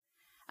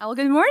Well,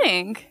 good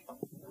morning.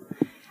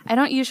 I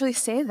don't usually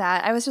say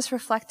that. I was just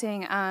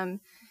reflecting.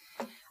 I'm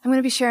going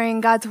to be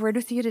sharing God's word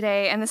with you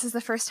today, and this is the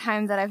first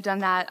time that I've done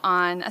that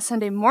on a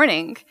Sunday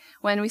morning.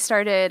 When I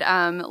started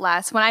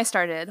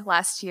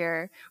last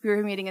year, we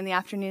were meeting in the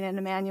afternoon at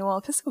Emmanuel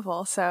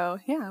Episcopal. So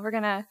yeah, we're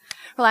going to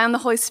rely on the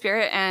Holy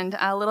Spirit and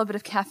a little bit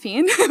of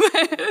caffeine.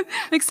 I'm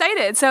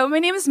excited. So my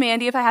name is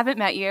Mandy, if I haven't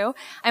met you.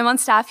 I'm on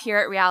staff here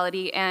at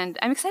Reality, and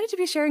I'm excited to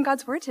be sharing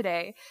God's word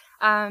today.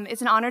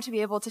 It's an honor to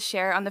be able to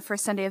share on the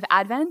first Sunday of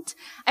Advent.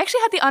 I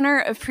actually had the honor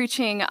of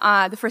preaching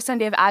the first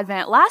Sunday of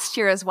Advent last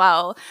year as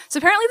well. So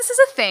apparently this is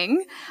a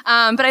thing.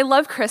 But I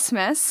love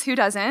Christmas. Who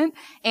doesn't?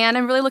 And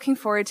I'm really looking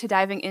forward to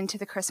diving into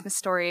the Christmas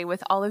story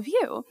with all of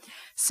you.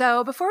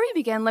 So before we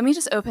begin, let me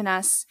just open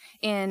us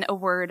in a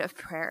word of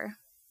prayer.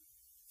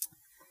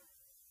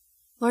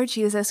 Lord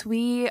Jesus,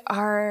 we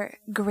are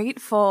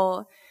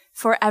grateful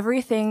for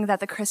everything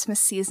that the Christmas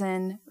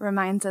season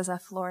reminds us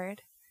of,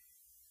 Lord.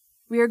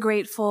 We are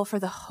grateful for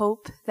the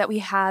hope that we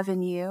have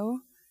in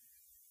you.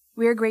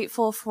 We are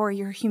grateful for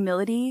your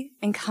humility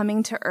in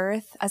coming to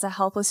earth as a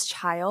helpless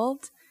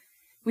child.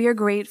 We are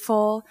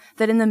grateful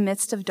that in the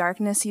midst of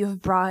darkness, you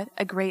have brought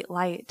a great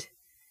light.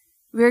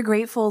 We are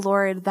grateful,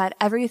 Lord, that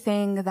every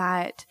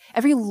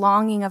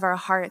longing of our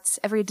hearts,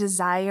 every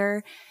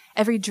desire,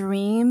 every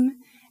dream,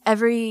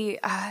 every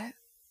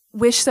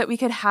wish that we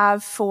could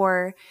have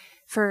for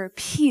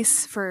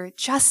peace, for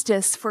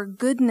justice, for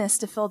goodness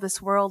to fill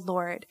this world,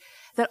 Lord,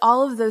 that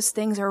all of those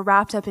things are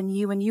wrapped up in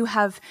you, and you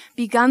have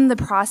begun the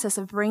process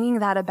of bringing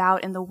that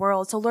about in the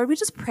world. So Lord, we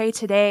just pray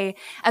today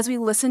as we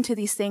listen to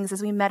these things,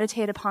 as we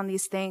meditate upon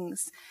these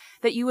things,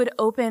 that you would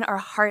open our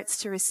hearts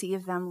to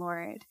receive them,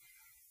 Lord.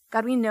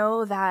 God, we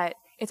know that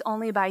it's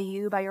only by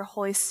you, by your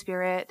Holy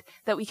Spirit,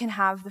 that we can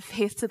have the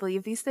faith to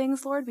believe these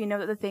things, Lord. We know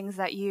that the things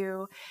that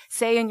you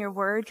say in your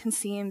word can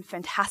seem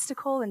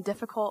fantastical and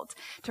difficult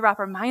to wrap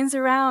our minds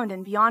around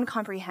and beyond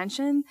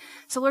comprehension.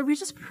 So, Lord, we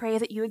just pray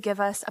that you would give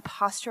us a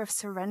posture of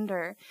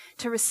surrender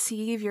to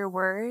receive your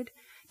word,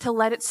 to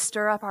let it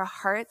stir up our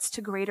hearts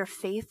to greater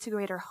faith, to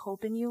greater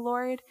hope in you,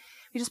 Lord.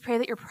 We just pray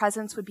that your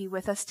presence would be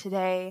with us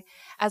today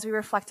as we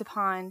reflect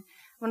upon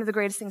one of the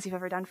greatest things you've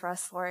ever done for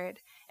us, Lord,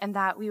 and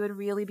that we would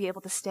really be able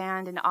to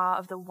stand in awe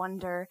of the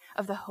wonder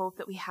of the hope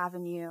that we have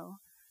in you.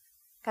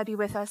 God, be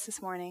with us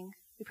this morning.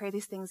 We pray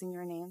these things in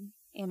your name.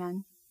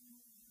 Amen.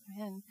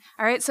 Amen.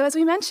 All right, so as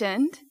we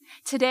mentioned,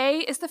 today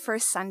is the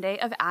first Sunday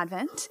of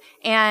Advent,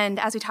 and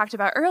as we talked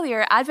about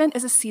earlier, Advent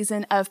is a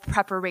season of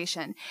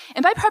preparation.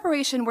 And by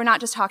preparation, we're not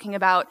just talking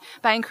about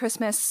buying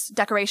Christmas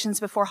decorations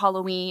before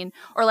Halloween,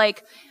 or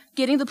like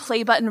getting the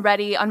play button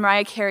ready on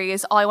Mariah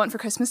Carey's All I Want for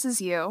Christmas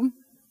Is You.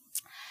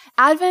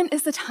 Advent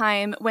is the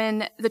time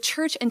when the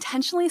church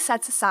intentionally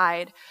sets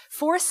aside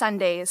 4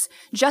 Sundays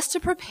just to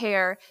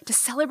prepare to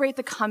celebrate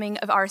the coming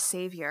of our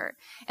Savior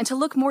and to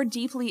look more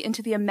deeply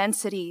into the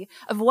immensity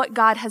of what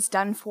God has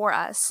done for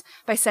us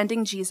by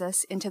sending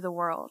Jesus into the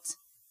world.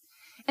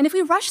 And if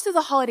we rush through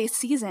the holiday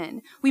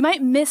season, we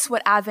might miss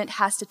what Advent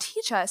has to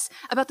teach us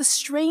about the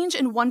strange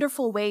and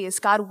wonderful ways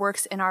God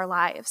works in our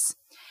lives.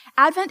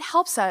 Advent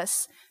helps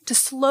us to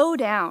slow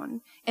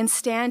down and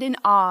stand in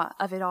awe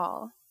of it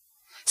all.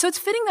 So it's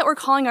fitting that we're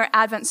calling our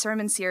Advent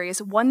sermon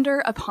series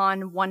Wonder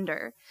Upon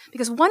Wonder,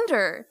 because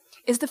wonder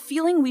is the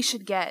feeling we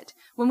should get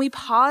when we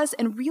pause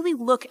and really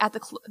look at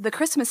the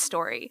Christmas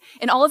story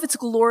in all of its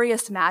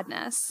glorious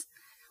madness.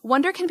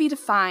 Wonder can be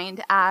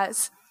defined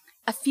as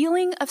a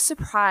feeling of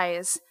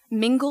surprise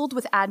mingled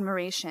with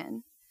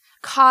admiration,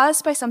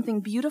 caused by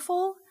something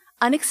beautiful,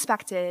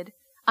 unexpected,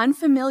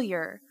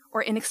 unfamiliar,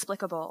 or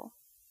inexplicable.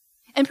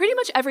 And pretty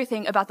much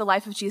everything about the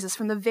life of Jesus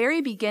from the very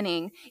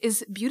beginning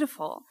is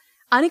beautiful,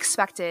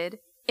 unexpected,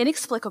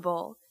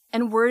 inexplicable,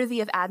 and worthy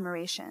of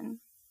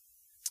admiration.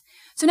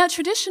 So now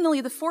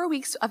traditionally, the 4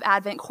 weeks of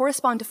Advent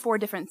correspond to 4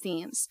 different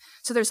themes.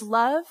 So there's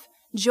love,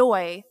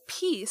 joy,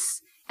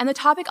 peace, and the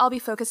topic I'll be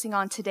focusing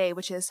on today,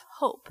 which is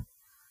hope.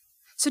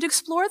 So to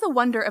explore the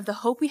wonder of the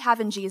hope we have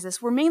in Jesus,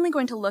 we're mainly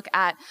going to look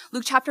at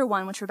Luke chapter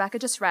 1, which Rebecca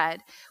just read,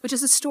 which is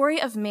the story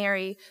of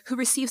Mary, who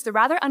receives the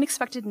rather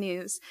unexpected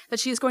news that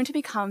she is going to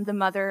become the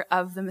mother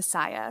of the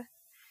Messiah.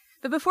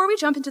 But before we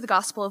jump into the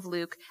Gospel of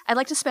Luke, I'd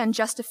like to spend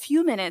just a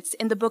few minutes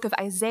in the book of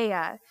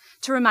Isaiah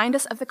to remind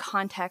us of the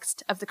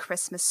context of the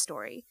Christmas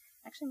story.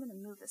 Actually, I'm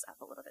going to move this up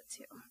a little bit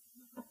too.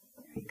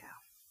 There you go.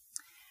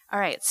 All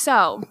right,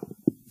 so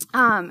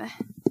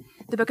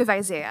the book of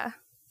Isaiah.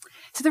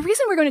 So the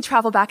reason we're going to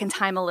travel back in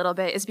time a little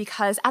bit is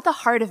because at the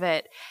heart of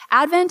it,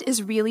 Advent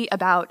is really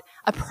about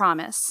a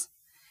promise.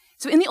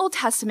 So in the Old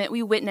Testament,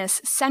 we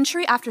witness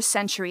century after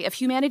century of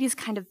humanity's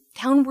kind of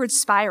downward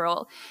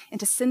spiral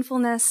into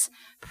sinfulness,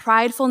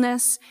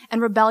 pridefulness,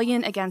 and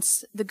rebellion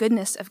against the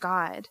goodness of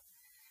God.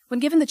 When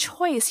given the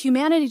choice,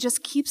 humanity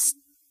just keeps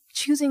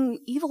choosing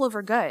evil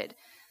over good,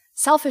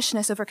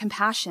 selfishness over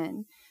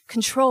compassion,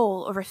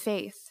 control over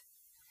faith.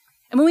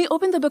 And when we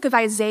open the book of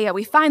Isaiah,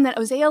 we find that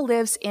Isaiah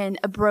lives in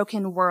a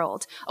broken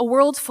world, a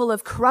world full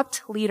of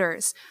corrupt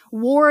leaders,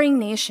 warring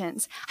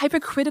nations,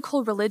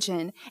 hypocritical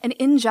religion, and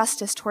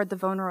injustice toward the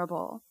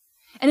vulnerable.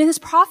 And in his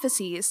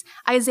prophecies,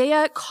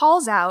 Isaiah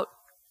calls out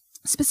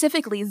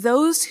specifically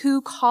those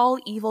who call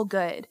evil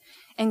good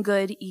and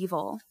good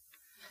evil,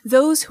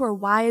 those who are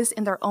wise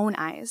in their own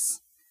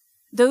eyes,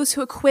 those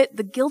who acquit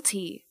the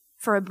guilty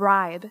for a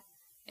bribe,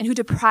 and who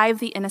deprive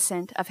the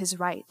innocent of his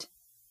right.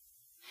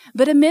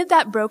 But amid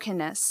that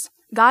brokenness,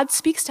 God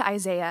speaks to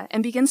Isaiah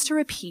and begins to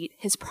repeat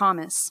his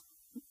promise.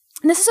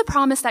 And this is a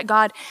promise that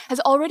God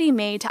has already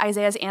made to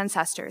Isaiah's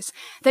ancestors,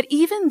 that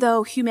even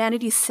though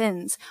humanity's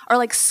sins are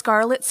like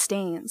scarlet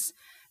stains,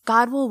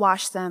 God will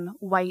wash them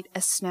white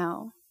as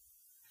snow.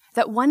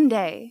 That one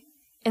day,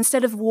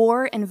 instead of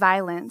war and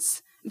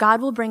violence,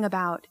 God will bring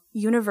about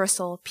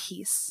universal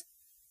peace.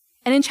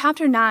 And in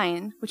chapter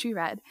 9, which we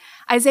read,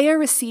 Isaiah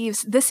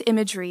receives this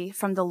imagery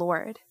from the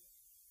Lord.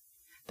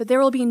 But there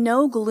will be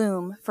no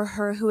gloom for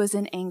her who is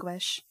in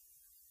anguish.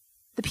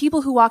 The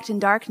people who walked in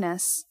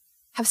darkness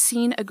have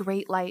seen a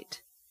great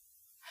light.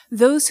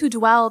 Those who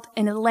dwelled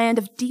in a land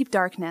of deep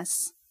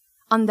darkness,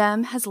 on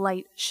them has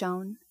light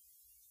shone.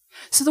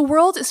 So the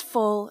world is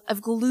full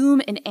of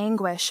gloom and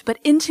anguish, but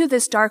into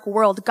this dark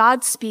world,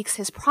 God speaks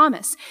his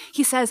promise.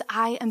 He says,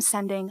 I am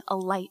sending a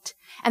light.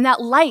 And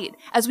that light,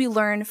 as we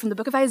learn from the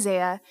book of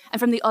Isaiah and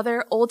from the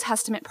other Old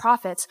Testament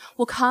prophets,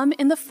 will come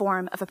in the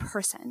form of a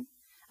person,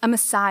 a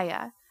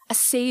Messiah, a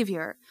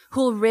Savior,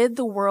 who will rid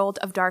the world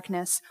of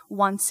darkness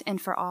once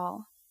and for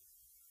all.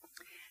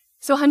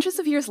 So hundreds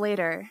of years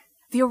later,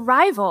 the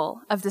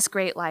arrival of this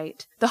great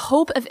light, the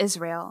hope of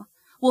Israel,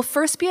 will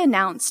first be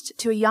announced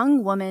to a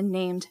young woman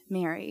named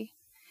Mary.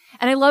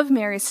 And I love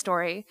Mary's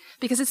story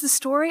because it's the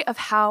story of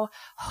how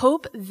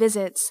hope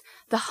visits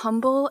the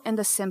humble and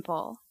the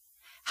simple,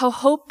 how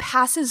hope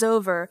passes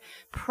over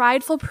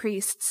prideful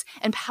priests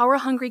and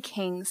power-hungry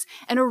kings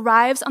and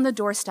arrives on the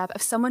doorstep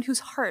of someone whose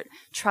heart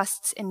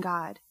trusts in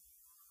God.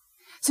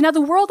 So now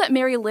the world that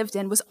Mary lived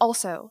in was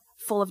also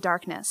full of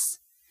darkness.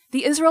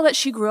 The Israel that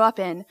she grew up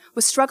in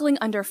was struggling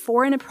under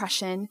foreign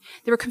oppression.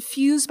 They were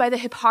confused by the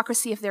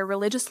hypocrisy of their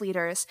religious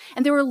leaders,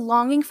 and they were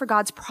longing for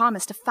God's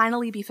promise to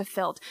finally be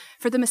fulfilled,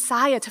 for the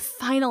Messiah to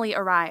finally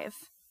arrive.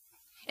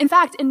 In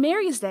fact, in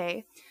Mary's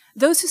day,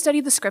 those who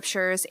studied the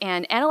scriptures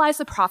and analyzed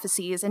the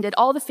prophecies and did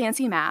all the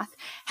fancy math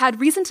had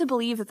reason to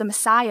believe that the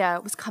Messiah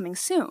was coming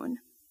soon.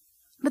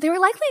 But they were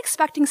likely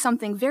expecting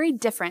something very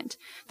different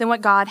than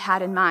what God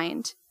had in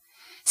mind.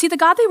 See, the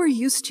God they were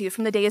used to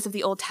from the days of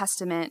the Old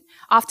Testament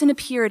often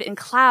appeared in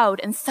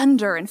cloud and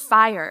thunder and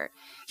fire.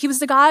 He was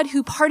the God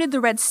who parted the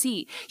Red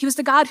Sea. He was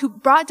the God who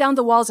brought down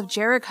the walls of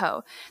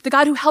Jericho, the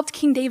God who helped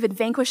King David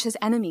vanquish his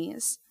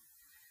enemies.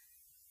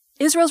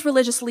 Israel's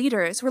religious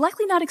leaders were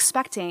likely not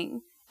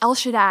expecting El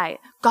Shaddai,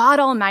 God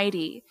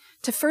Almighty,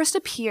 to first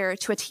appear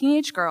to a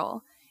teenage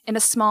girl in a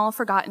small,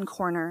 forgotten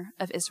corner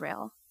of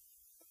Israel.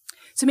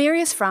 So Mary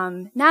is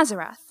from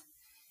Nazareth,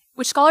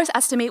 which scholars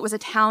estimate was a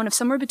town of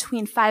somewhere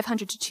between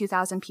 500 to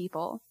 2,000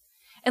 people.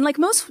 And like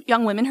most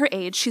young women her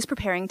age, she's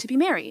preparing to be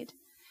married.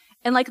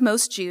 And like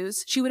most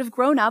Jews, she would have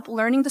grown up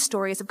learning the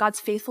stories of God's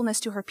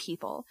faithfulness to her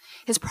people,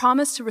 his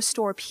promise to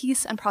restore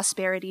peace and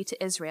prosperity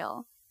to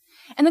Israel.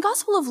 And the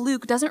Gospel of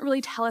Luke doesn't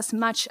really tell us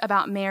much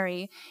about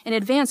Mary in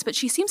advance, but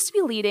she seems to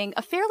be leading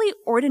a fairly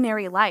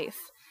ordinary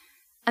life.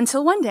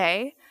 Until one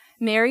day,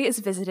 Mary is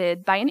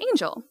visited by an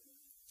angel.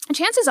 And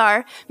chances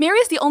are, Mary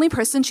is the only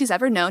person she's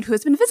ever known who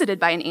has been visited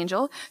by an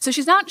angel, so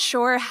she's not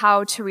sure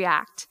how to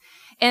react.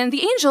 And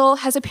the angel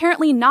has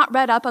apparently not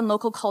read up on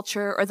local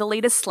culture or the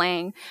latest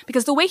slang,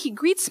 because the way he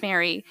greets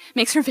Mary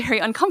makes her very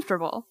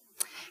uncomfortable.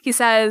 He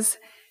says,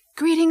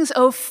 "Greetings,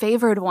 O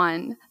favored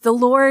one, the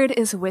Lord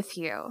is with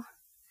you."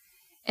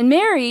 And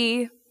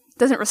Mary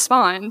doesn't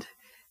respond.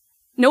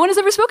 No one has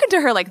ever spoken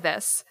to her like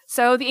this.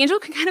 So the angel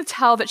can kind of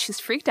tell that she's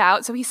freaked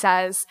out, so he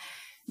says,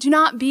 "Do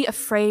not be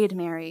afraid,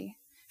 Mary,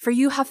 for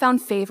you have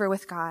found favor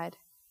with God.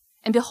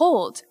 And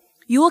behold,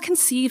 you will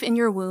conceive in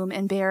your womb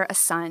and bear a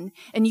son,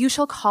 and you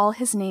shall call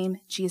his name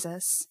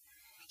Jesus.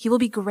 He will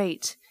be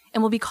great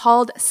and will be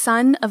called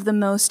Son of the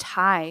Most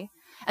High.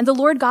 And the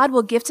Lord God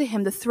will give to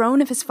him the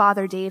throne of his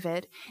father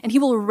David, and he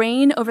will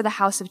reign over the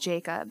house of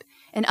Jacob,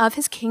 and of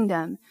his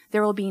kingdom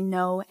there will be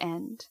no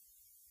end."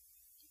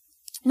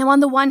 Now,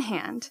 on the one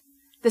hand,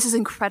 this is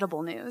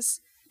incredible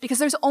news, because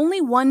there's only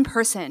one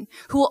person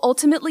who will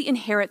ultimately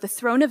inherit the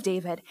throne of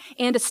David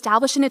and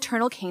establish an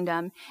eternal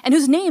kingdom, and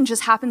whose name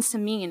just happens to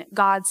mean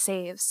God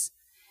saves.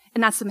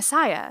 And that's the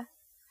Messiah.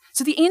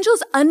 So the angel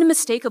is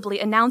unmistakably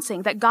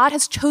announcing that God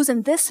has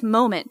chosen this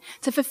moment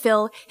to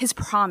fulfill his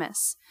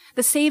promise.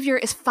 The Savior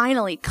is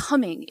finally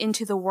coming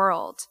into the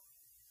world.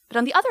 But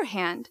on the other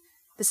hand,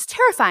 this is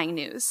terrifying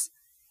news.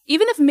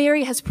 Even if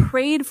Mary has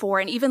prayed for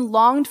and even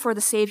longed for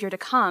the Savior to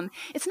come,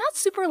 it's not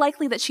super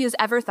likely that she has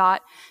ever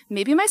thought,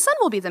 maybe my son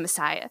will be the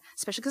Messiah,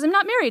 especially because I'm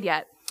not married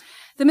yet.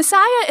 The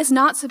Messiah is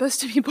not supposed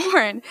to be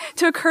born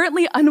to a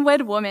currently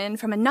unwed woman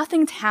from a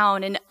nothing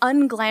town in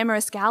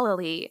unglamorous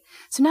Galilee,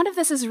 so none of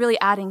this is really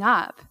adding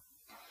up.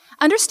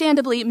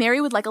 Understandably,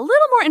 Mary would like a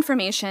little more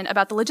information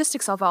about the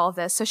logistics of all of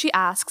this, so she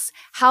asks,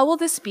 "How will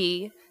this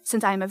be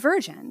since I am a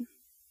virgin?"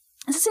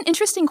 This is an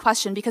interesting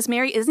question because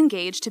Mary is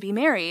engaged to be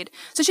married,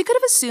 so she could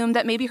have assumed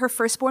that maybe her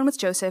firstborn with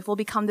Joseph will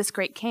become this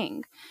great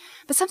king.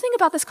 But something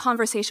about this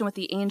conversation with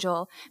the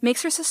angel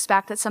makes her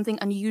suspect that something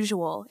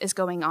unusual is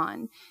going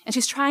on, and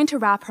she's trying to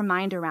wrap her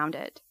mind around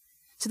it.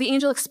 So the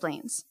angel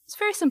explains. It's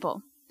very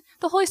simple.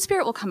 The Holy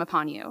Spirit will come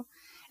upon you,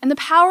 and the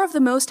power of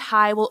the Most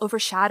High will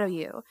overshadow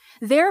you.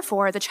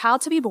 Therefore, the child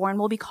to be born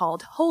will be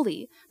called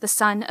Holy, the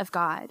Son of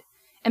God.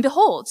 And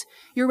behold,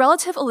 your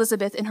relative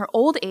Elizabeth in her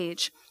old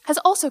age has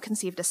also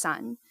conceived a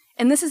son,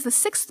 and this is the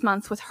 6th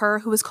month with her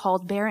who is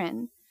called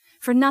barren,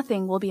 for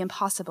nothing will be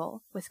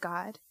impossible with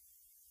God.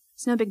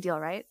 It's no big deal,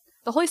 right?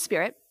 The Holy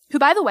Spirit, who,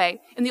 by the way,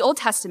 in the Old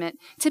Testament,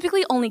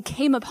 typically only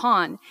came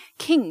upon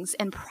kings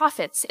and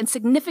prophets and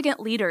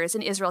significant leaders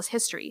in Israel's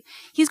history.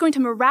 He's going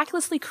to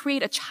miraculously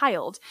create a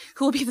child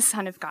who will be the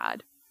Son of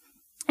God.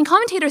 And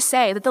commentators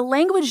say that the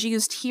language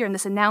used here in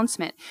this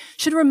announcement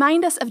should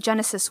remind us of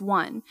Genesis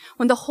 1,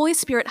 when the Holy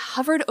Spirit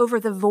hovered over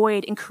the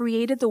void and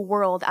created the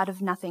world out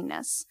of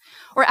nothingness.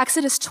 Or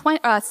Exodus 40,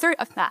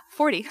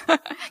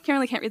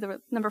 can't read the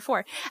number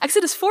 4.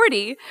 Exodus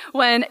 40,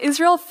 when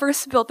Israel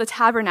first built the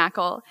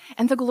tabernacle,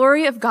 and the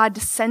glory of God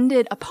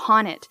descended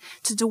upon it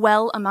to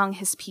dwell among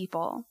his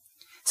people.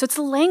 So it's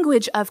the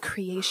language of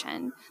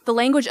creation, the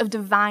language of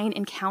divine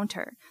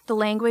encounter, the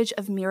language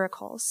of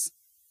miracles.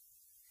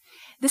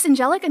 This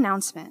angelic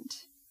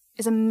announcement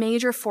is a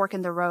major fork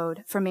in the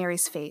road for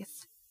Mary's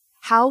faith.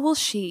 How will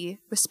she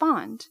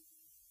respond?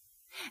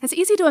 It's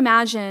easy to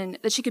imagine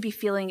that she could be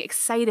feeling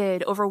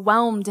excited,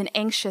 overwhelmed, and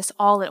anxious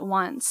all at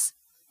once.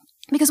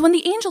 Because when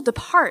the angel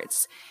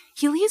departs,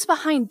 he leaves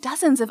behind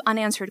dozens of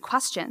unanswered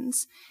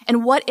questions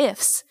and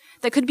what-ifs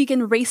that could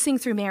begin racing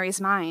through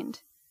Mary's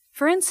mind.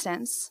 For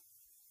instance,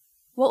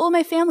 what will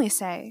my family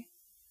say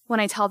when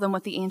I tell them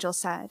what the angel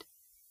said?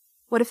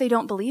 What if they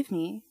don't believe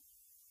me?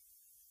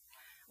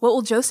 What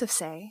will Joseph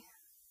say?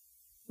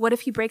 What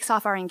if he breaks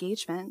off our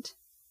engagement?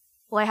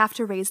 Will I have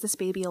to raise this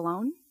baby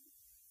alone?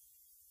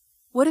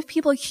 What if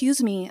people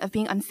accuse me of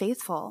being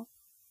unfaithful?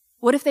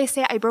 What if they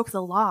say I broke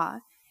the law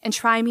and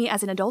try me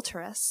as an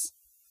adulteress?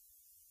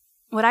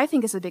 What I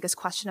think is the biggest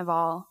question of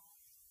all,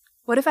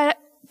 what if I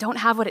don't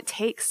have what it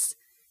takes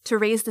to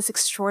raise this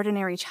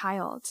extraordinary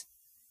child?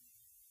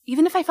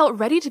 Even if I felt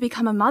ready to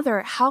become a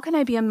mother, how can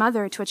I be a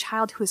mother to a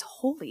child who is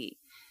holy,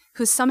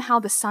 who is somehow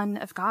the Son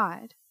of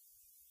God?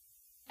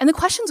 And the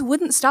questions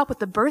wouldn't stop with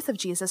the birth of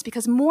Jesus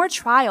because more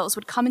trials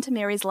would come into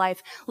Mary's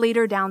life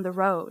later down the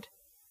road.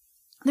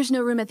 There's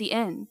no room at the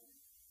inn.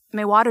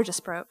 My water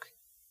just broke.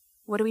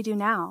 What do we do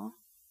now?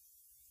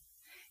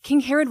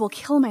 King Herod will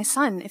kill my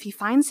son if he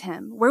finds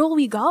him. Where will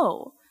we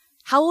go?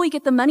 How will we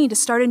get the money to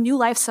start a new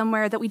life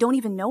somewhere that we don't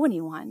even know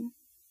anyone?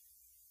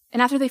 And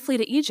after they flee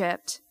to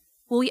Egypt,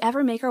 will we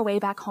ever make our way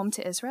back home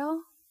to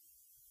Israel?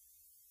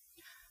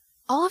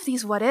 All of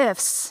these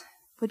what-ifs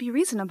would be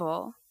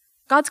reasonable.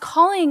 God's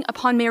calling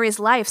upon Mary's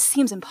life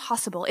seems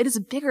impossible. It is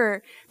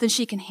bigger than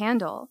she can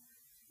handle.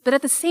 But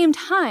at the same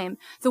time,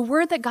 the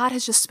word that God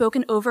has just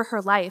spoken over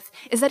her life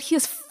is that he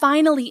is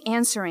finally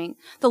answering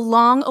the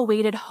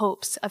long-awaited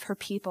hopes of her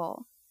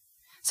people.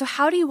 So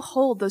how do you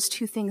hold those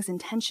two things in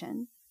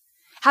tension?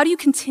 How do you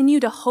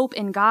continue to hope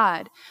in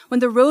God when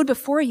the road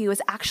before you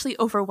is actually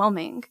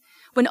overwhelming,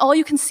 when all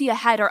you can see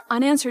ahead are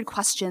unanswered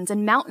questions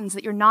and mountains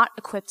that you're not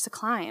equipped to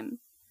climb?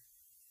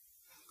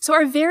 So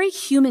our very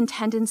human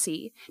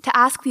tendency to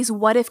ask these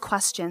what-if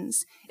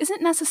questions isn't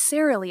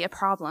necessarily a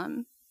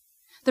problem.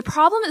 The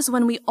problem is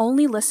when we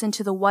only listen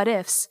to the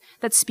what-ifs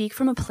that speak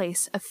from a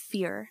place of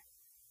fear.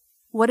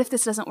 What if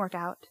this doesn't work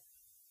out?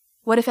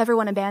 What if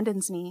everyone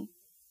abandons me?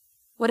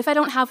 What if I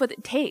don't have what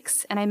it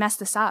takes and I mess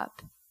this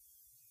up?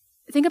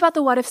 Think about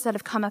the what-ifs that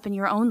have come up in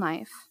your own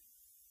life.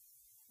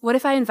 What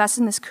if I invest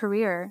in this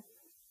career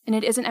and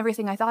it isn't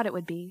everything I thought it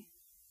would be?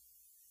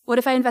 What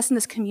if I invest in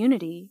this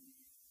community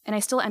and I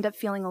still end up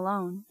feeling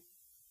alone?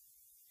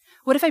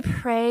 What if I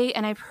pray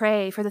and I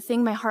pray for the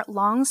thing my heart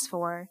longs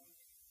for,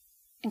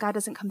 and God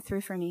doesn't come through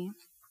for me?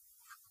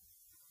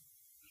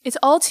 It's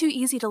all too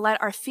easy to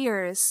let our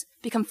fears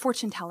become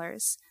fortune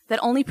tellers that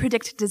only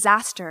predict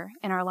disaster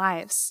in our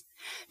lives.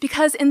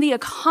 Because in the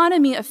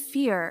economy of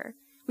fear,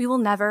 we will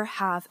never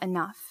have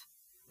enough.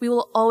 We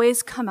will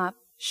always come up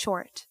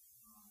short.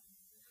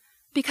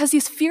 Because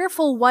these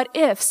fearful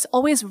what-ifs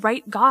always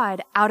write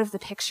God out of the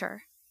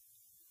picture.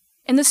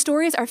 In the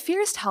stories our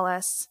fears tell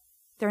us,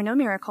 there are no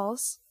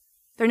miracles,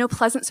 there are no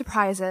pleasant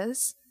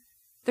surprises,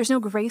 there's no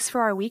grace for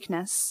our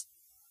weakness,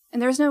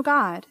 and there's no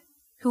God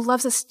who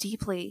loves us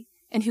deeply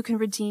and who can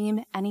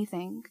redeem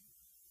anything.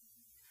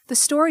 The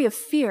story of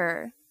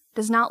fear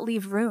does not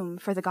leave room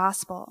for the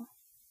gospel.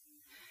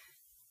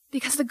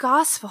 Because the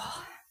gospel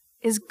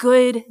is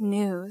good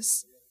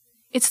news.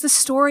 It's the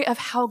story of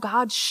how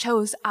God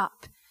shows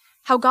up,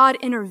 how God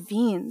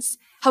intervenes,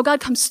 how God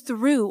comes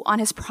through on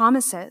his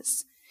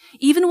promises.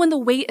 Even when the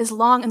wait is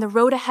long and the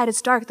road ahead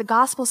is dark, the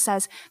gospel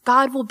says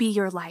God will be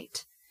your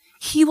light.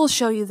 He will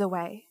show you the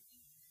way.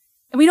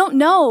 And we don't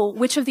know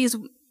which of these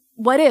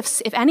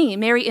what-ifs, if any,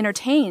 Mary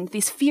entertained,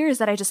 these fears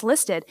that I just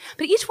listed,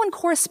 but each one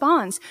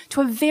corresponds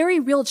to a very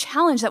real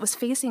challenge that was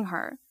facing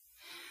her.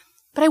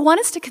 But I want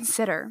us to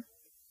consider,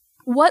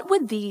 what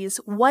would these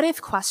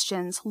what-if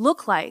questions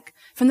look like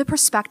from the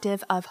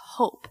perspective of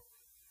hope?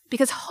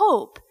 Because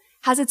hope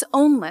has its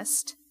own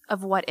list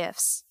of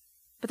what-ifs,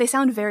 but they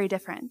sound very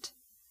different.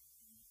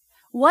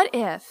 What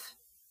if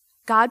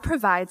God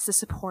provides the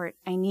support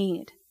I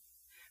need?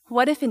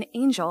 What if an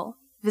angel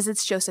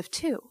visits Joseph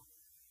too,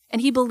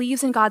 and he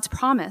believes in God's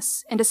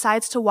promise and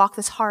decides to walk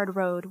this hard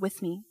road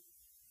with me?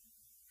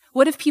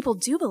 What if people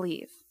do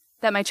believe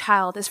that my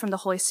child is from the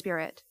Holy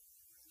Spirit?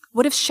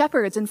 What if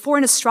shepherds and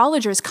foreign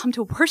astrologers come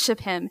to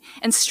worship him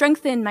and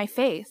strengthen my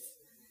faith?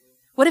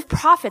 What if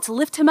prophets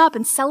lift him up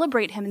and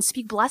celebrate him and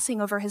speak blessing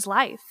over his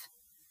life?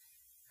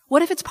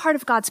 What if it's part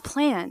of God's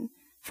plan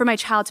for my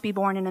child to be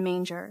born in a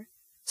manger,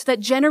 so that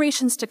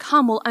generations to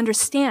come will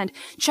understand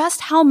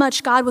just how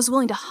much God was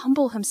willing to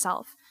humble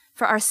himself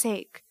for our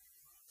sake,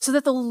 so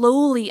that the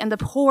lowly and the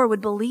poor would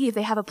believe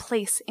they have a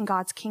place in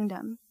God's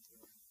kingdom?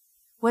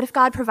 What if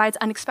God provides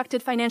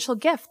unexpected financial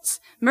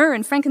gifts, myrrh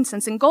and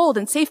frankincense and gold,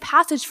 and safe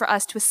passage for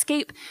us to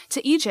escape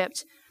to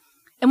Egypt?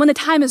 And when the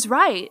time is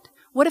right,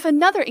 what if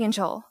another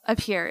angel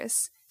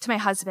appears to my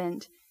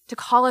husband to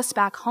call us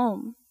back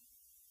home?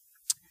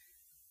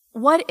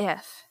 What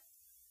if,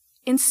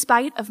 in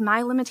spite of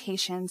my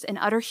limitations and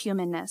utter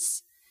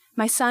humanness,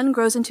 my son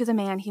grows into the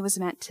man he was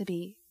meant to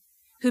be,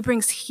 who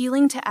brings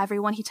healing to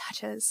everyone he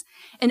touches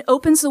and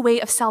opens the way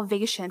of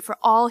salvation for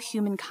all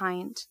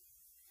humankind?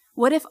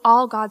 What if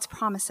all God's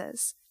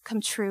promises come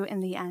true in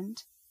the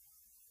end?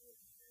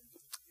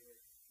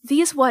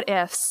 These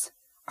what-ifs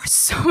are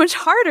so much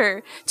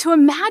harder to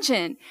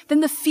imagine than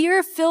the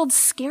fear-filled,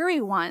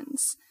 scary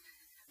ones.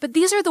 But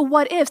these are the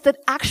what-ifs that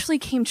actually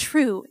came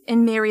true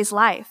in Mary's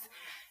life.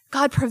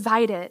 God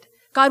provided.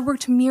 God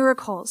worked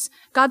miracles.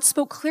 God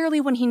spoke clearly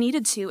when he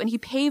needed to, and he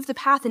paved the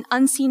path in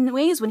unseen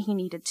ways when he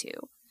needed to.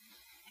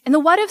 And the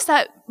what-ifs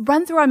that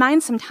run through our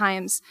minds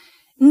sometimes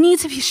need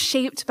to be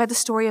shaped by the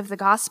story of the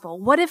gospel.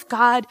 What if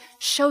God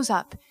shows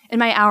up in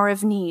my hour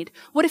of need?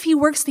 What if he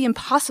works the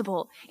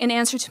impossible in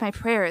answer to my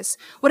prayers?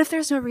 What if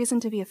there's no reason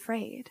to be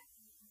afraid?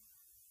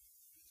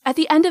 At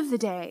the end of the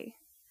day,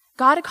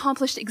 God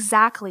accomplished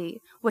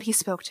exactly what he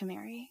spoke to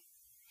Mary.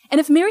 And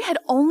if Mary had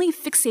only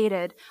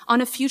fixated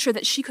on a future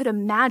that she could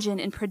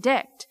imagine and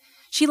predict,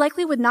 she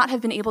likely would not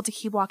have been able to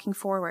keep walking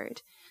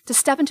forward, to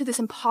step into this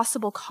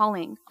impossible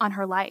calling on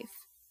her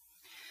life.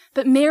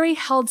 But Mary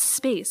held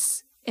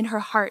space in her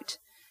heart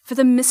for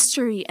the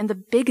mystery and the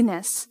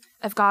bigness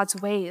of God's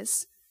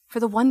ways, for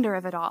the wonder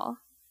of it all,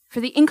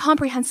 for the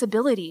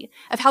incomprehensibility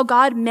of how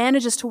God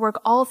manages to work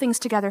all things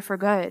together for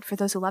good for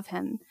those who love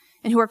him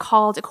and who are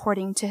called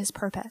according to his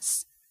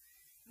purpose.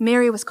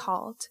 Mary was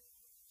called.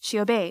 She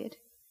obeyed.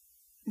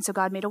 And so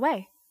God made a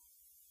way.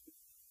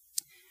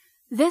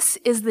 This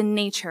is the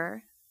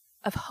nature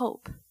of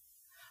hope.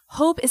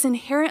 Hope is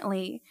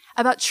inherently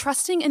about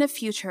trusting in a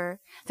future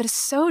that is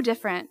so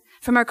different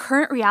from our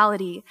current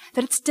reality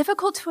that it's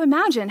difficult to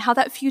imagine how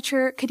that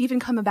future could even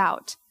come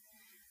about.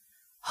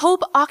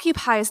 Hope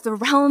occupies the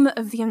realm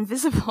of the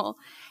invisible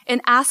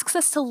and asks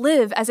us to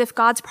live as if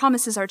God's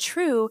promises are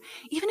true,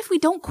 even if we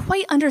don't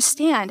quite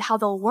understand how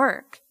they'll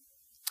work.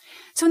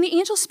 So when the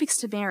angel speaks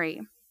to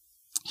Mary,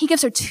 he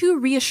gives her two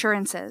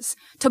reassurances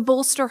to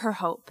bolster her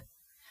hope.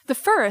 The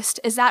first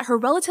is that her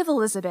relative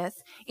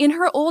Elizabeth, in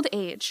her old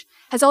age,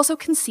 has also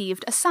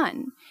conceived a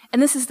son,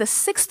 and this is the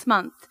 6th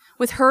month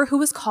with her who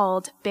was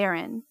called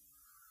barren.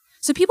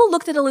 So people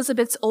looked at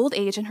Elizabeth's old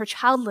age and her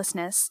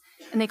childlessness,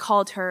 and they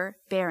called her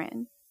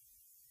barren.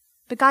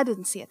 But God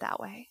didn't see it that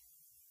way.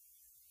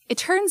 It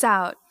turns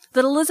out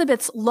that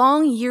Elizabeth's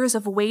long years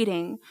of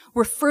waiting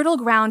were fertile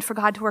ground for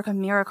God to work a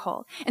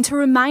miracle and to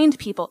remind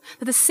people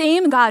that the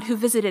same God who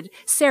visited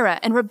Sarah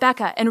and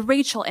Rebecca and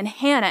Rachel and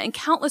Hannah and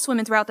countless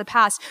women throughout the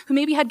past who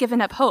maybe had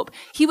given up hope,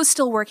 he was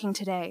still working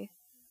today.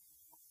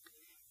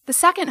 The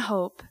second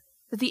hope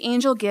that the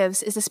angel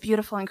gives is this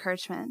beautiful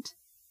encouragement.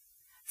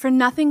 For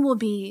nothing will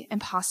be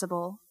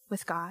impossible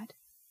with God.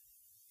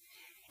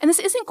 And this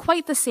isn't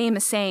quite the same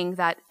as saying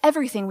that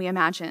everything we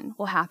imagine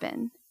will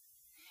happen.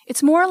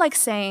 It's more like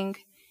saying,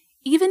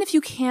 even if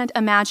you can't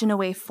imagine a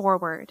way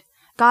forward,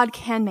 God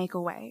can make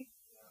a way.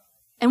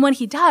 And when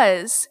he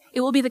does,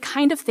 it will be the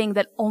kind of thing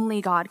that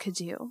only God could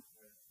do.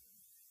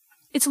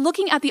 It's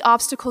looking at the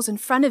obstacles in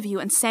front of you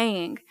and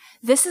saying,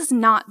 this is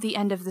not the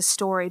end of the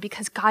story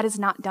because God is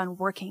not done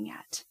working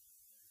yet.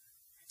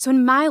 So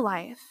in my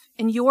life,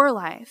 in your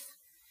life,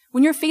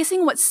 when you're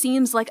facing what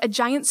seems like a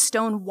giant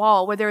stone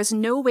wall where there is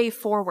no way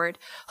forward,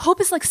 hope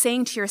is like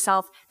saying to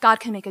yourself, God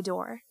can make a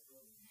door.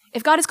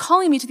 If God is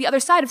calling me to the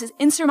other side of this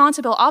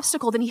insurmountable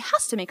obstacle, then he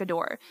has to make a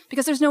door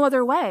because there's no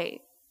other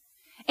way.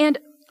 And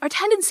our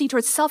tendency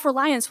towards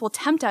self-reliance will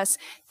tempt us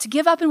to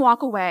give up and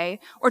walk away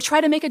or try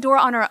to make a door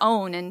on our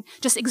own and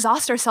just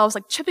exhaust ourselves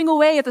like chipping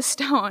away at the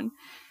stone.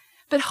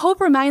 But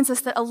hope reminds us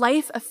that a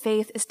life of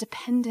faith is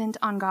dependent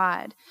on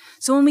God.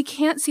 So when we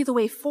can't see the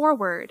way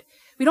forward,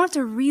 we don't have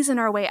to reason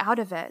our way out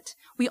of it.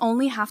 We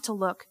only have to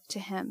look to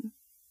him.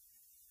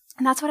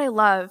 And that's what I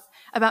love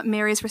about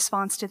Mary's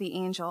response to the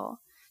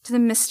angel, to the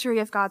mystery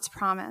of God's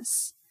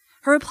promise.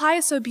 Her reply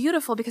is so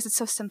beautiful because it's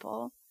so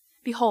simple.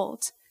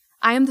 Behold,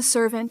 I am the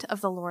servant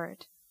of the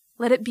Lord.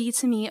 Let it be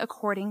to me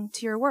according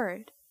to your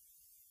word.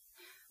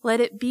 Let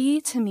it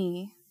be to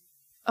me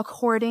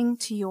according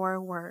to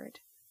your word.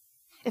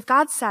 If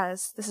God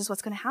says this is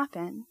what's going to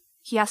happen,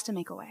 he has to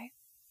make a way.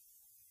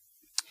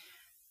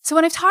 So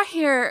when I've taught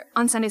here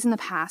on Sundays in the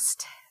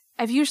past,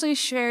 I've usually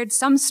shared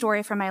some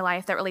story from my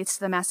life that relates to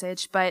the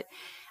message, but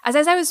as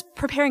I was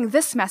preparing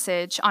this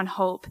message on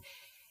hope,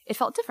 it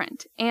felt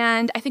different.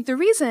 And I think the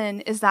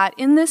reason is that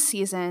in this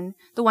season,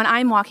 the one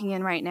I'm walking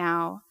in right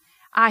now,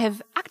 I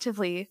have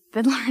actively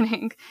been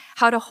learning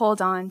how to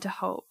hold on to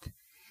hope.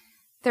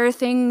 There are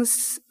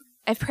things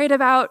I've prayed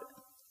about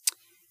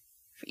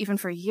even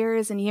for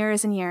years and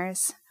years and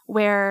years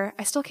where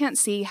I still can't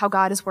see how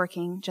God is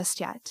working just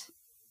yet.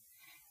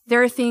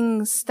 There are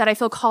things that I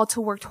feel called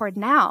to work toward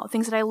now,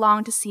 things that I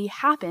long to see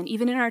happen,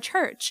 even in our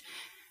church.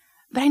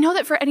 But I know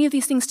that for any of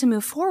these things to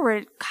move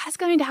forward, God's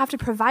going to have to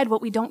provide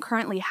what we don't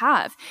currently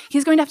have.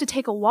 He's going to have to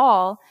take a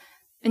wall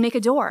and make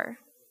a door.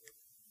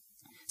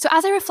 So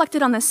as I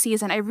reflected on this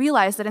season, I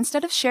realized that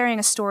instead of sharing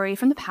a story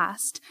from the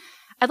past,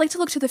 I'd like to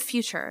look to the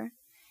future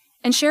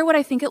and share what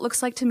I think it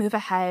looks like to move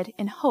ahead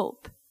in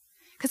hope.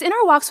 Because in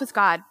our walks with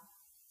God,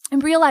 I'm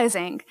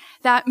realizing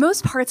that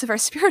most parts of our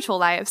spiritual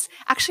lives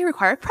actually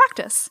require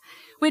practice,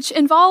 which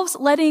involves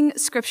letting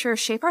Scripture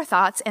shape our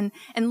thoughts and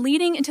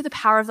leading into the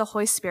power of the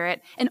Holy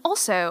Spirit, and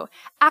also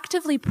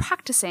actively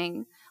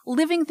practicing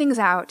living things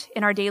out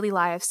in our daily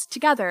lives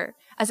together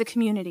as a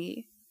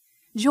community.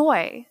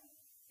 Joy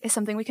is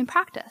something we can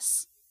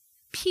practice.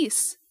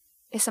 Peace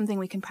is something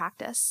we can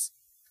practice.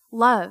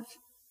 Love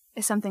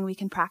is something we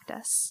can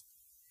practice.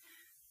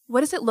 What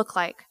does it look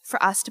like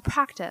for us to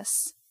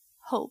practice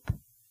hope?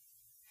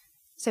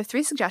 So I have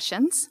 3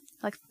 suggestions,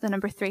 like the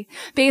number 3,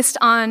 based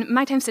on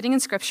my time sitting in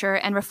Scripture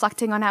and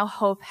reflecting on how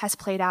hope has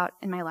played out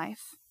in my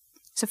life.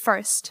 So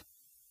first,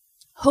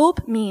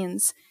 hope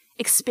means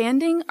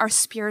expanding our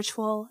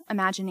spiritual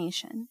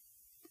imagination.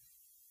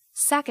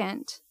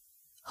 Second,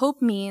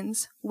 hope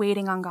means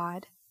waiting on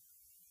God.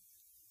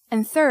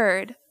 And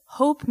third,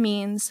 hope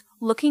means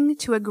looking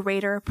to a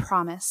greater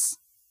promise.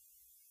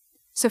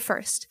 So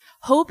first,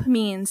 hope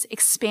means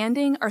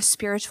expanding our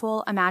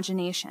spiritual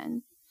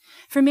imagination.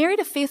 For Mary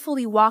to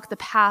faithfully walk the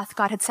path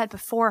God had set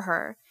before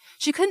her,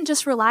 she couldn't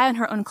just rely on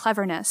her own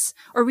cleverness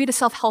or read a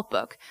self-help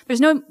book.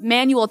 There's no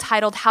manual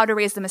titled How to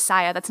Raise the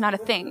Messiah. That's not a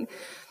thing.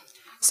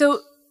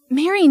 So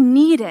Mary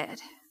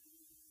needed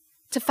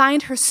to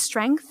find her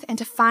strength and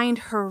to find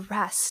her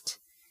rest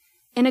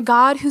in a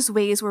God whose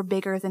ways were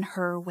bigger than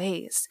her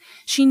ways.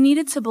 She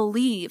needed to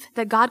believe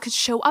that God could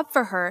show up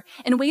for her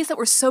in ways that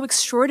were so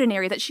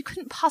extraordinary that she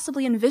couldn't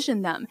possibly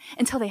envision them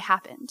until they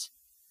happened.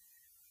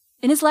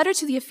 In his letter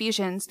to the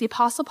Ephesians, the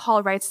Apostle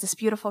Paul writes this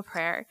beautiful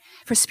prayer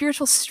for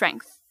spiritual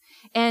strength,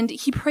 and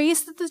he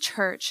prays that the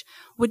church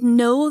would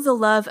know the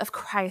love of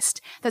Christ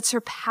that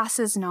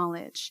surpasses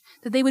knowledge,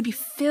 that they would be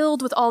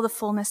filled with all the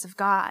fullness of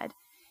God.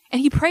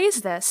 And he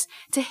prays this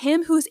to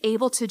him who is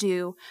able to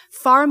do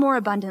far more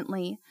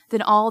abundantly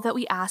than all that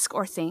we ask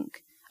or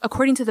think,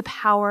 according to the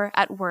power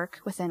at work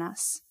within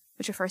us,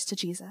 which refers to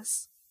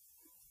Jesus.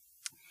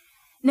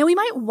 Now we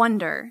might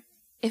wonder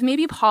if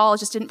maybe Paul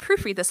just didn't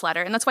proofread this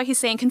letter, and that's why he's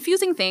saying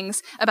confusing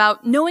things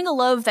about knowing a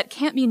love that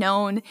can't be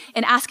known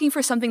and asking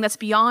for something that's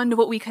beyond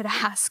what we could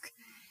ask.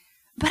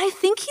 But I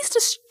think he's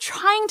just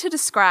trying to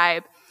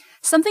describe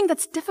something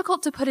that's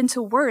difficult to put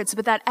into words,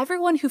 but that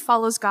everyone who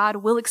follows God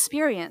will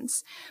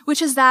experience,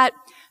 which is that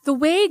the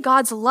way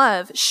God's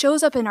love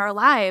shows up in our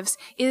lives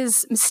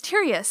is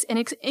mysterious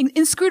and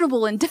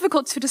inscrutable and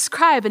difficult to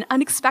describe and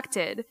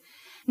unexpected.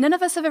 None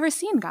of us have ever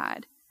seen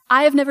God.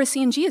 I have never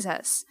seen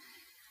Jesus.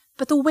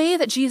 But the way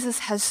that Jesus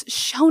has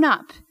shown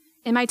up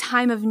in my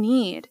time of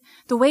need,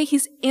 the way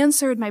he's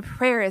answered my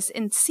prayers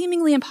in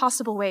seemingly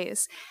impossible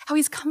ways, how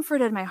he's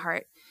comforted my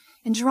heart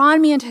and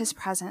drawn me into his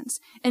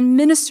presence and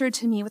ministered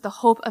to me with the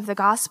hope of the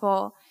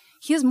gospel,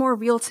 he is more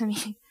real to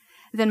me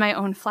than my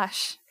own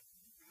flesh.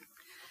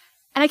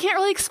 And I can't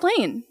really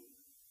explain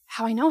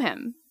how I know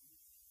him,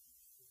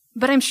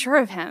 but I'm sure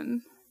of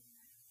him.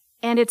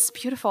 And it's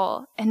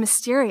beautiful and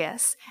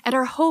mysterious, and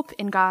our hope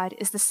in God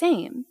is the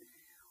same.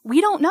 We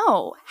don't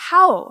know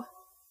how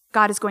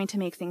God is going to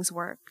make things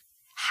work,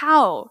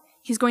 how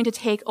he's going to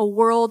take a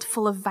world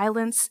full of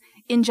violence,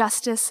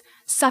 injustice,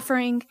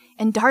 suffering,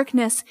 and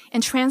darkness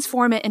and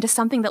transform it into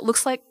something that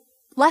looks like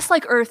less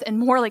like earth and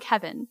more like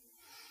heaven.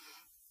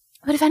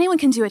 But if anyone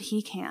can do it,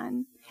 he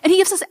can. And he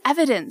gives us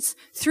evidence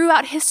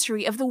throughout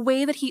history of the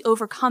way that he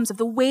overcomes, of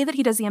the way that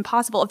he does the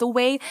impossible, of the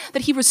way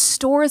that he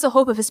restores the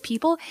hope of his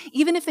people,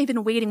 even if they've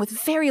been waiting with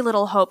very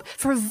little hope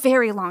for a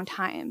very long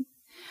time.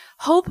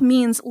 Hope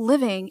means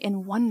living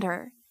in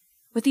wonder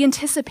with the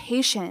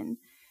anticipation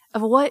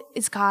of what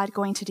is God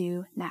going to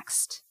do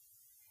next.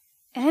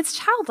 And it's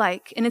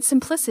childlike in its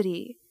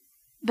simplicity,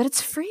 but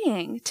it's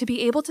freeing to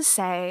be able to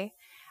say,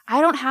 I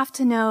don't have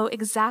to know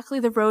exactly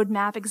the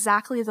roadmap,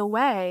 exactly the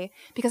way,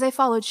 because I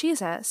follow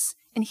Jesus,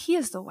 and he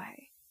is the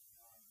way.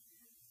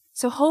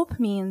 So hope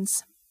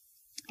means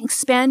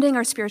expanding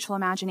our spiritual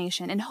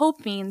imagination. And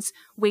hope means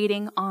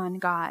waiting on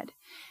God.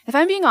 If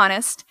I'm being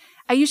honest,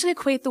 I usually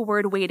equate the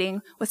word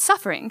waiting with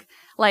suffering,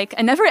 like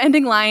a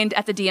never-ending line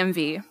at the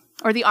DMV,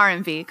 or the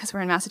RMV, because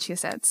we're in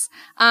Massachusetts.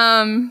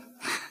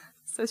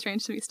 So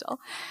strange to me still.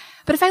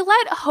 But if I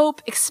let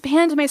hope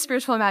expand my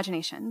spiritual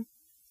imagination,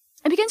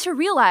 I begin to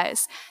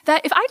realize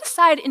that if I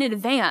decide in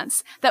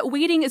advance that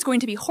waiting is going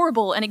to be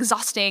horrible and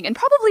exhausting and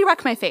probably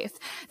wreck my faith,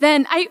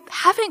 then I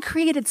haven't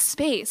created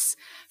space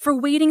for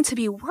waiting to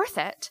be worth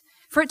it,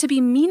 for it to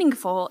be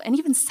meaningful and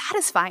even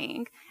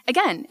satisfying,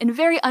 again, in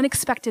very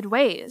unexpected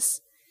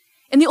ways.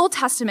 In the Old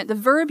Testament, the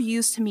verb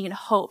used to mean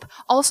hope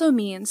also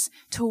means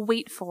to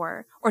wait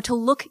for or to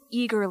look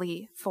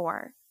eagerly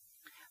for.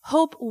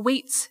 Hope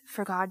waits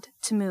for God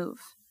to move.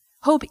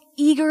 Hope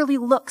eagerly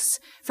looks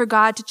for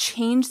God to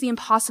change the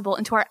impossible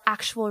into our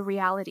actual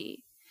reality.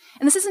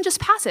 And this isn't just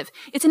passive.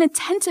 It's an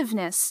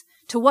attentiveness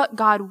to what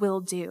God will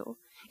do.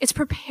 It's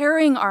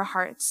preparing our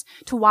hearts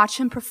to watch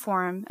him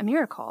perform a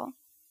miracle.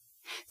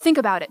 Think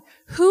about it.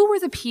 Who were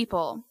the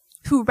people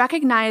who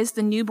recognized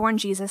the newborn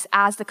Jesus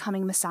as the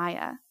coming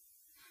Messiah?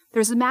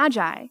 There's the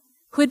Magi,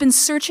 who had been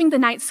searching the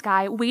night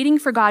sky, waiting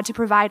for God to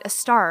provide a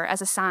star as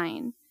a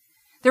sign.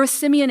 There was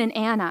Simeon and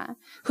Anna,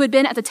 who had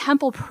been at the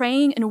temple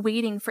praying and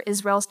waiting for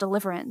Israel's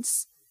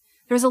deliverance.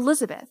 There was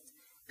Elizabeth,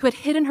 who had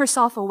hidden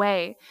herself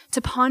away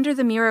to ponder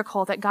the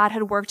miracle that God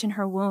had worked in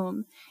her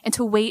womb and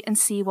to wait and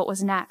see what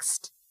was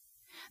next.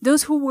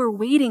 Those who were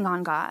waiting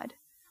on God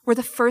were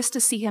the first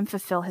to see him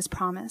fulfill his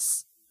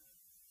promise.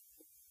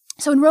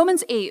 So in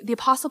Romans 8, the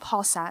Apostle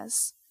Paul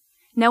says,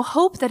 "Now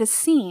hope that is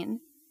seen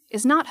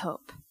is not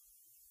hope,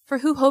 for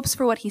who hopes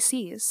for what he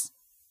sees?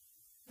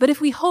 But if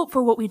we hope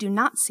for what we do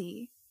not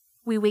see,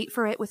 we wait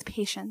for it with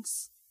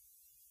patience."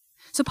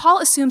 So Paul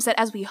assumes that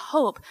as we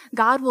hope,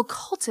 God will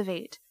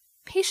cultivate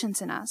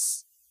patience in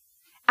us.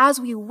 As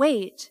we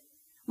wait,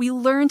 we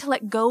learn to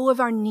let go of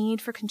our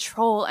need for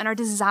control and our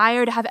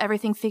desire to have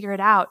everything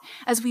figured out.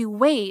 As we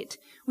wait,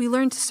 we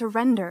learn to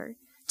surrender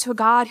to a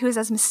God who is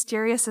as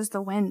mysterious as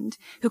the wind,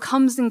 who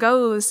comes and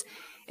goes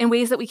in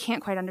ways that we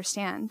can't quite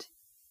understand.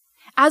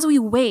 As we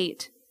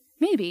wait,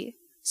 maybe,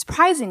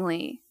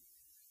 surprisingly,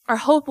 our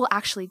hope will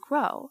actually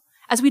grow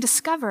as we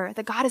discover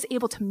that God is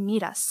able to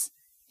meet us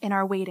in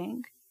our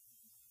waiting.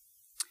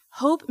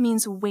 Hope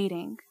means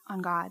waiting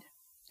on God.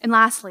 And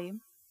lastly,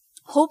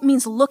 hope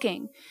means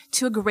looking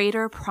to a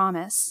greater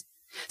promise.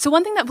 So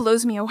one thing that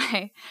blows me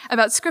away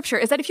about Scripture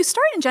is that if you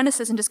start in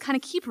Genesis and just kind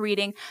of keep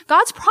reading,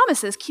 God's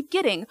promises keep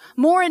getting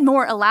more and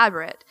more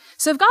elaborate.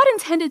 So if God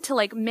intended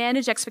to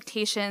manage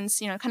expectations,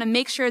 kind of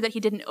make sure that he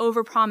didn't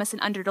overpromise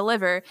and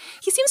underdeliver,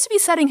 he seems to be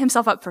setting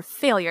himself up for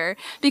failure,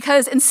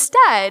 because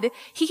instead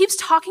he keeps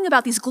talking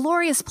about these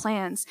glorious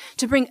plans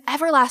to bring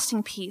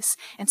everlasting peace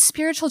and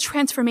spiritual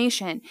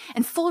transformation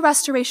and full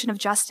restoration of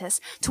justice,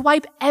 to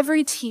wipe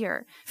every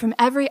tear from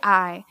every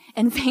eye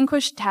and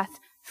vanquish death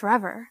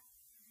forever.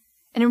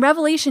 And in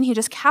Revelation, he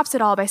just caps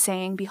it all by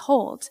saying,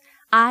 "Behold,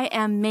 I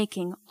am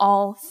making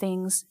all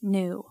things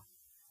new."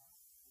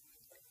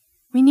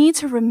 We need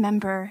to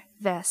remember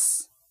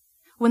this.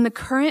 When the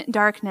current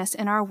darkness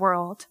in our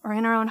world or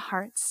in our own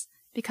hearts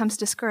becomes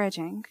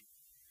discouraging,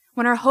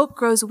 when our hope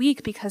grows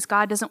weak because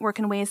God doesn't work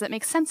in ways that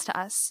make sense to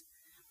us,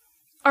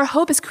 our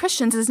hope as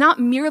Christians is not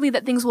merely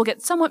that things will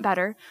get somewhat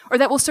better or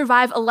that we'll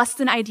survive a less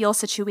than ideal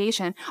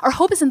situation. Our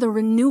hope is in the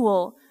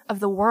renewal of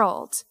the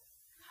world.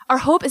 Our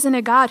hope is in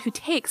a God who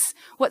takes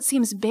what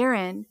seems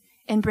barren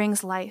and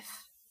brings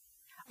life.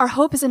 Our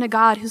hope is in a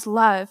God whose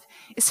love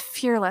is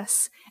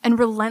fearless and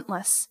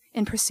relentless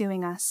in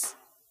pursuing us.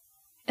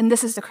 And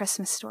this is the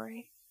Christmas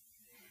story.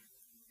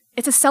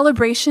 It's a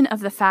celebration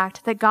of the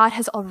fact that God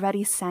has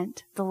already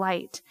sent the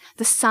light.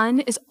 The sun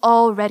is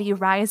already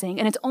rising,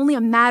 and it's only a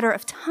matter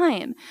of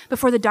time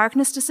before the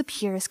darkness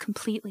disappears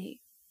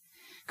completely.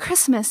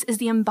 Christmas is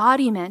the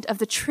embodiment of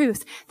the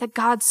truth that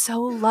God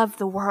so loved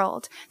the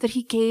world that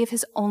he gave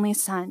his only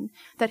Son,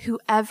 that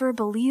whoever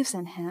believes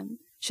in him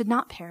should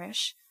not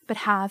perish, but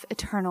have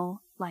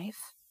eternal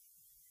life.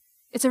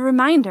 It's a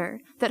reminder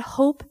that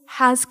hope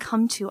has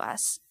come to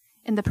us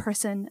in the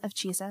person of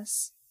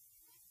Jesus.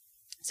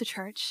 So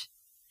church,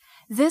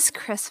 this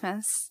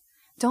Christmas,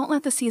 don't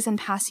let the season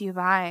pass you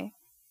by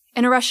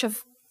in a rush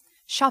of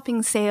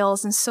shopping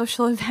sales and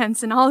social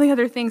events and all the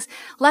other things.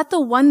 Let the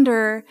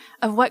wonder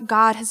of what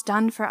God has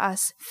done for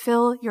us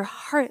fill your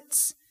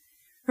hearts.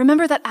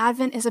 Remember that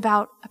Advent is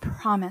about a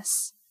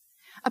promise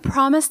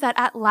that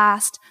at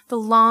last the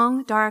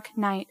long, dark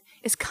night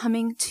is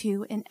coming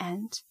to an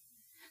end.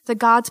 That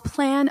God's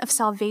plan of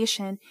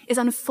salvation is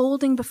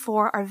unfolding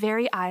before our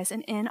very eyes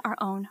and in our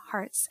own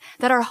hearts.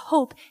 That our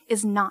hope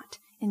is not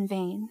in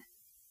vain.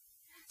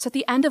 So at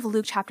the end of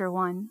Luke chapter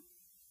 1,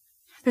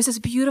 there's this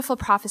beautiful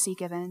prophecy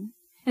given.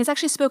 And it's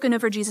actually spoken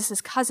over Jesus'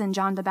 cousin,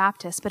 John the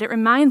Baptist, but it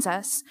reminds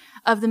us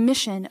of the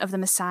mission of the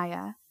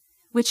Messiah,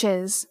 which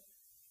is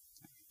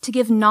to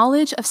give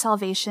knowledge of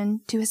salvation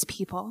to his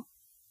people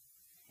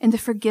and the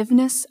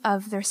forgiveness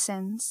of their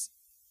sins,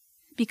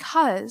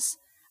 because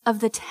of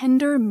the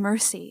tender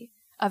mercy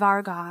of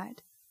our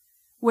God.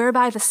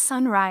 whereby the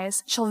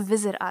sunrise shall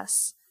visit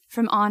us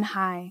from on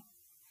high,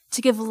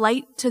 to give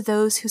light to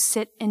those who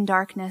sit in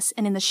darkness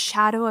and in the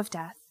shadow of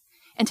death,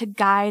 and to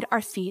guide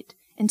our feet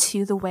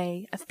into the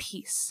way of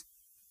peace.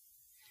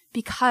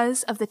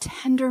 Because of the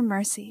tender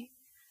mercy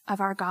of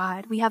our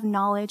God, we have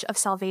knowledge of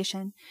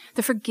salvation,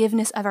 the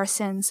forgiveness of our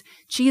sins.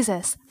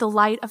 Jesus, the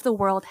light of the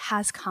world,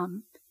 has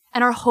come,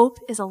 and our hope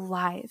is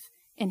alive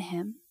in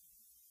him.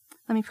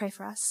 Let me pray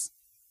for us.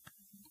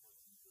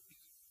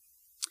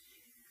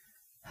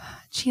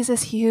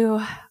 Jesus,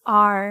 you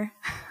are,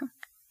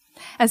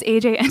 as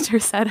AJ Enter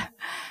said,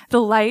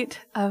 the light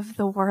of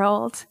the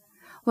world.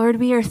 Lord,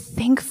 we are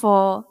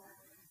thankful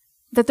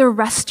that the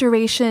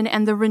restoration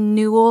and the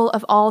renewal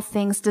of all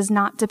things does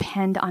not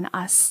depend on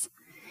us.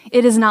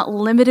 It is not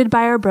limited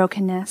by our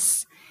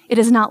brokenness. It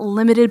is not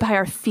limited by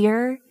our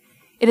fear.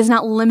 It is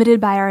not limited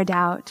by our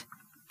doubt.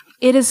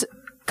 It is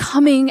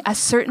coming as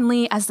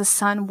certainly as the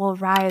sun will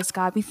rise,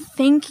 God. We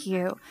thank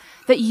you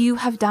that you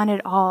have done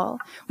it all.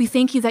 We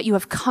thank you that you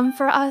have come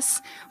for us.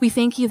 We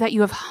thank you that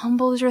you have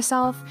humbled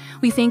yourself.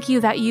 We thank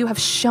you that you have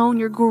shown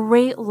your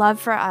great love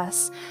for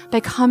us by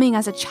coming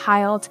as a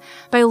child,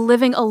 by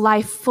living a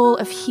life full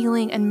of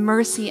healing and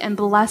mercy and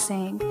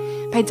blessing,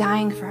 by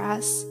dying for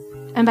us,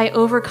 and by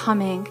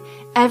overcoming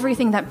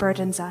everything that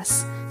burdens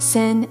us,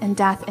 sin and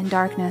death and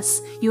darkness.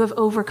 You have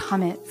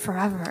overcome it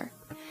forever.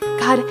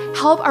 God,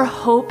 help our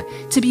hope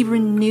to be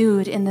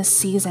renewed in this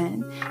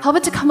season. Help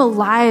it to come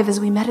alive as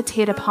we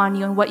meditate upon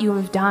you and what you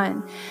have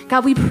done.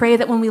 God, we pray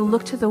that when we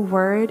look to the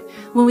word,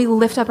 when we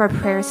lift up our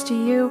prayers to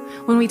you,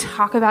 when we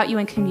talk about you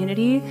in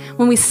community,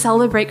 when we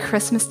celebrate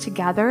Christmas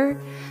together,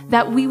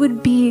 that we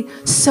would be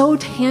so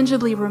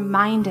tangibly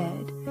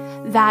reminded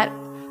that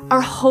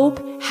our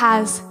hope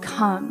has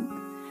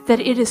come, that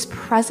it is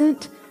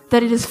present,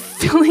 that it is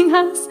filling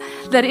us,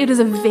 that it is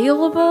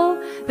available,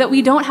 that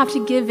we don't have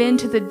to give in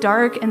to the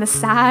dark and the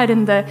sad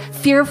and the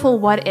fearful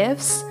what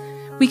ifs.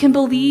 We can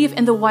believe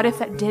in the what if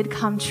that did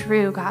come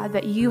true, God,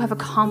 that you have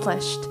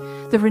accomplished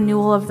the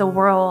renewal of the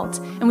world.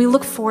 And we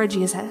look forward,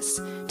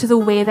 Jesus, to the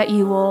way that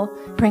you will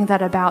bring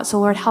that about. So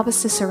Lord, help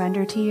us to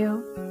surrender to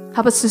you.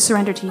 Help us to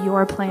surrender to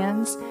your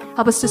plans.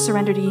 Help us to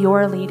surrender to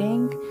your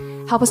leading.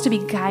 Help us to be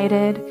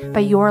guided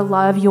by your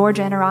love, your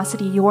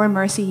generosity, your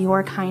mercy,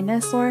 your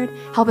kindness, Lord.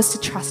 Help us to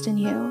trust in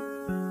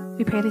you.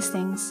 We pray these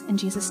things in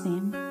Jesus'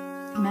 name.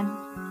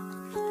 Amen.